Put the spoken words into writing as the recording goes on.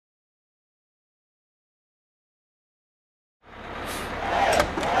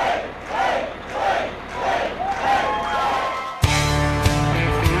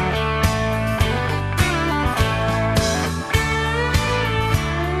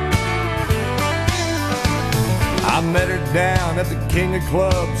I met her down at the King of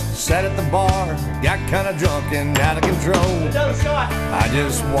Clubs, sat at the bar, got kinda drunk and out of control. I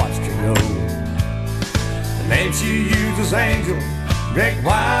just watched her go. The name she used was Angel, drank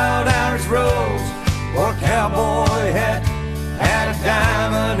wild Irish rose, wore a cowboy hat, had a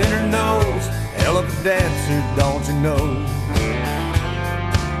diamond in her nose. Hell of a dancer, don't you know?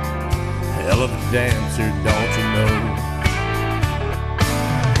 Hell of a dancer, don't you know?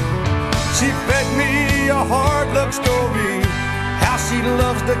 She fed me a hard luck story, how she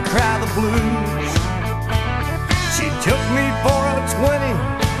loves to cry the blues. She took me for a 20,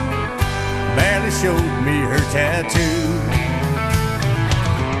 barely showed me her tattoo.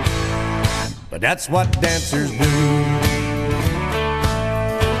 But that's what dancers do.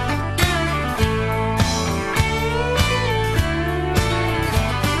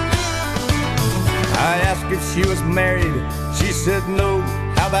 I asked if she was married, she said no.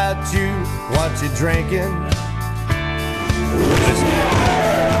 How about you? What you drinking? Whiskey.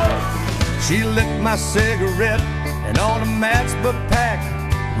 She licked my cigarette and on a matchbook pack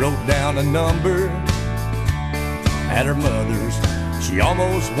wrote down a number. At her mother's, she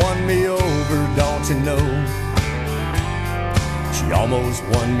almost won me over, don't you know? She almost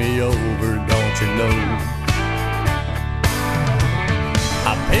won me over, don't you know?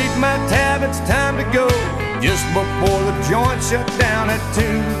 I paid my tab, it's time to go, just before the joint shut down at 2.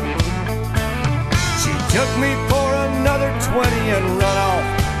 She took me for another 20 and run off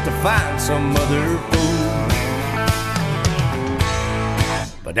to find some other fool.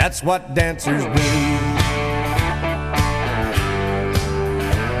 But that's what dancers do.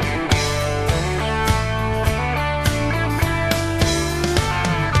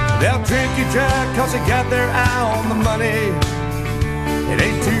 They'll drink you dry cause they got their eye on the money. It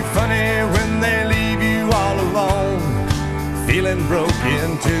ain't too funny when they leave you all alone, feeling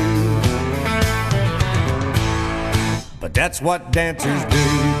broken too. But that's what dancers do.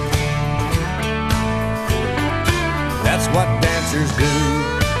 That's what dancers do.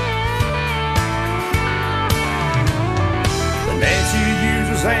 The name she used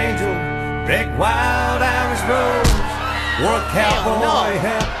was Angel, drank wild Irish rose, wore a cowboy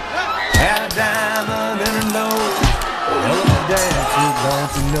hat, had a diamond in her nose. Hell of a dancer,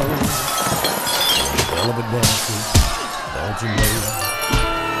 don't you know? Hell of a dancer, don't you know?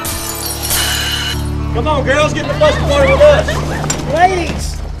 Come on, girls, get in the bus and party with us. Ladies,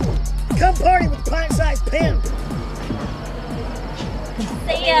 come party with Pint-Sized Pimp.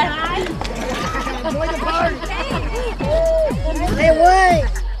 See ya. Enjoy the party. Hey, wait.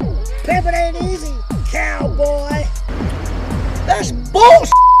 Pimpin' ain't easy, cowboy. That's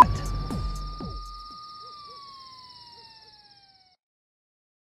bullshit.